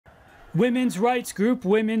Women's rights group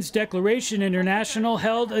Women's Declaration International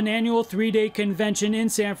held an annual 3-day convention in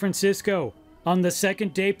San Francisco. On the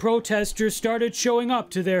second day, protesters started showing up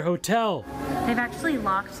to their hotel. They've actually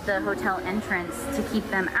locked the hotel entrance to keep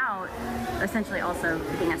them out, essentially also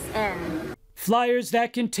keeping us in. Flyers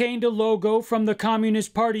that contained a logo from the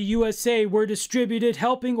Communist Party USA were distributed,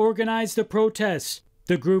 helping organize the protests.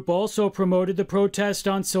 The group also promoted the protest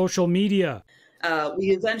on social media.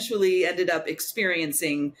 We eventually ended up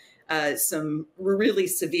experiencing some really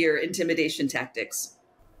severe intimidation tactics.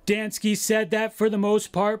 Dansky said that for the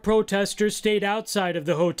most part, protesters stayed outside of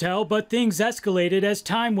the hotel, but things escalated as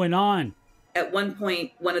time went on. At one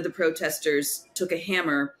point, one of the protesters took a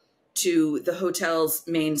hammer to the hotel's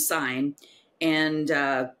main sign and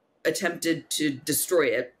attempted to destroy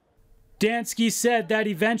it. Dansky said that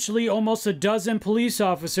eventually almost a dozen police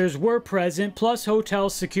officers were present, plus hotel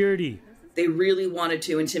security. They really wanted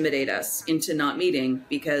to intimidate us into not meeting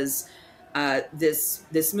because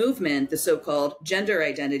this movement, the so-called gender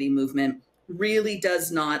identity movement, really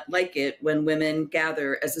does not like it when women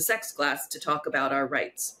gather as a sex class to talk about our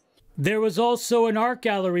rights. There was also an art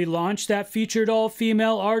gallery launch that featured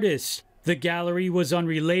all-female artists. The gallery was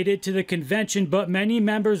unrelated to the convention, but many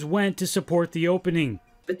members went to support the opening.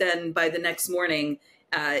 But then by the next morning,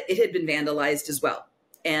 it had been vandalized as well.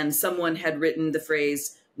 And someone had written the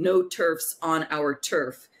phrase, "No TERFs on our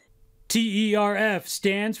turf." TERF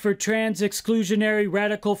stands for Trans Exclusionary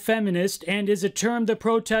Radical Feminist and is a term the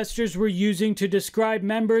protesters were using to describe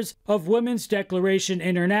members of Women's Declaration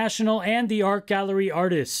International and the art gallery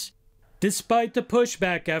artists. Despite the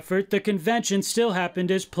pushback effort, the convention still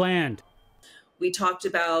happened as planned. We talked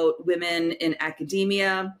about women in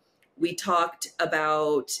academia. We talked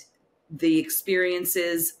about the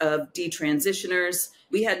experiences of detransitioners.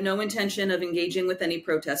 We had no intention of engaging with any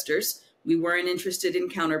protesters. We weren't interested in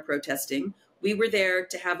counter-protesting. We were there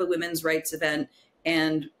to have a women's rights event,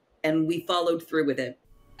 and we followed through with it.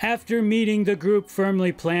 After meeting, the group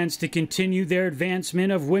firmly plans to continue their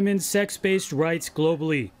advancement of women's sex-based rights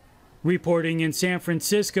globally. Reporting in San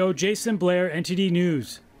Francisco, Jason Blair, NTD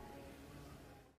News.